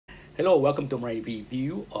Hello, welcome to my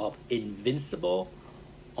review of Invincible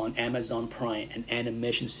on Amazon Prime, an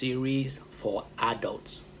animation series for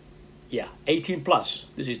adults. Yeah, 18 plus.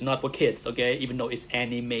 This is not for kids, okay? Even though it's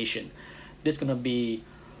animation. This is gonna be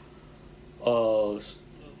a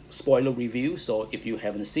spoiler review, so if you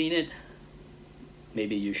haven't seen it,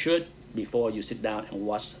 maybe you should before you sit down and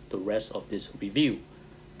watch the rest of this review.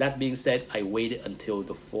 That being said, I waited until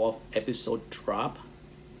the 4th episode drop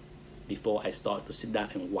before I start to sit down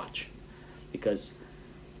and watch, because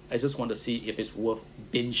I just want to see if it's worth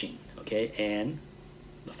binging, okay? And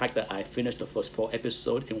the fact that I finished the first 4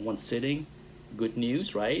 episodes in one sitting, good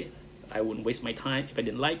news, right? I wouldn't waste my time if I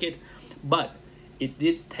didn't like it, but it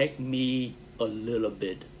did take me a little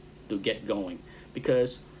bit to get going,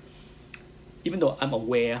 because even though I'm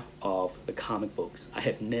aware of the comic books, I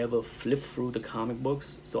have never flipped through the comic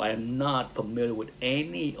books, so I am not familiar with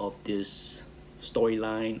any of this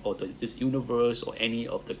storyline or this universe or any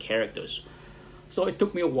of the characters. So it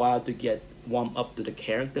took me a while to get warmed up to the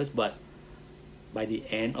characters, but by the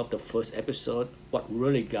end of the first episode, what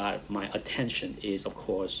really got my attention is, of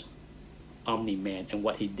course, Omni-Man and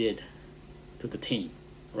what he did to the team,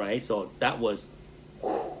 right? So that was,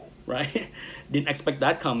 right? Didn't expect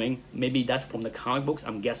that coming. Maybe that's from the comic books,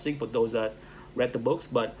 I'm guessing, for those that read the books,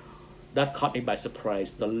 but that caught me by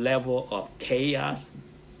surprise. The level of chaos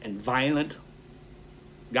and violence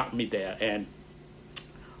got me there, and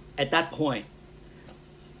at that point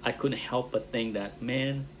I couldn't help but think that,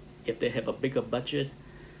 man, if they have a bigger budget,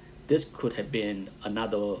 this could have been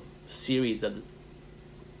another series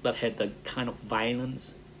that had the kind of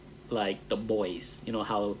violence like The Boys. You know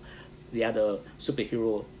how the other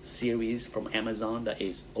superhero series from Amazon that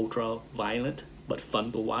is ultra violent but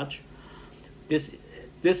fun to watch. This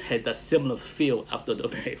had a similar feel after the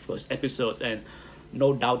very first episodes, and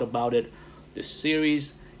no doubt about it, the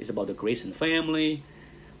series is about the Grayson family,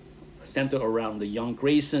 centered around the young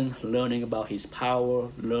Grayson learning about his power,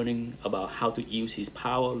 learning about how to use his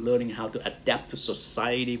power, learning how to adapt to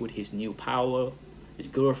society with his new power, his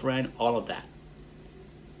girlfriend, all of that.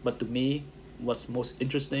 But to me, what's most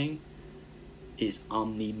interesting is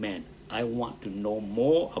Omni-Man. I want to know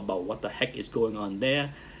more about what the heck is going on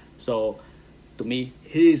there. So to me,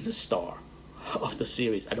 he's the star of the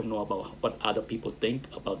series. I don't know about what other people think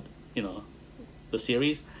about, the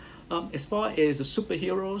series. As far as the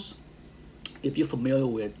superheroes, if you're familiar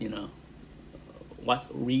with,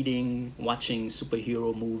 watching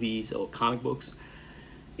superhero movies or comic books,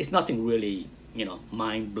 it's nothing really,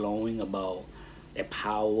 mind-blowing about their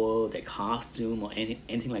power, their costume, or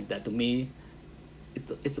anything like that. To me,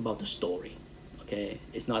 it's about the story, okay?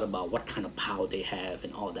 It's not about what kind of power they have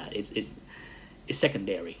and all that. It's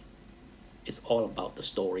secondary. It's all about the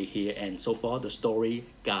story here, and so far the story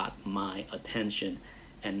got my attention,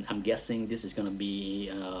 and I'm guessing this is gonna be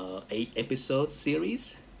 8 episode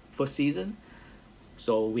series for season.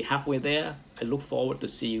 So we're halfway there. I look forward to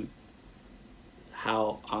see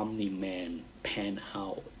how Omni-Man pan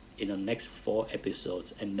out in the next 4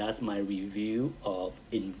 episodes, and that's my review of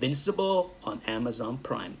Invincible on Amazon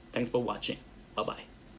Prime. Thanks for watching. Bye bye.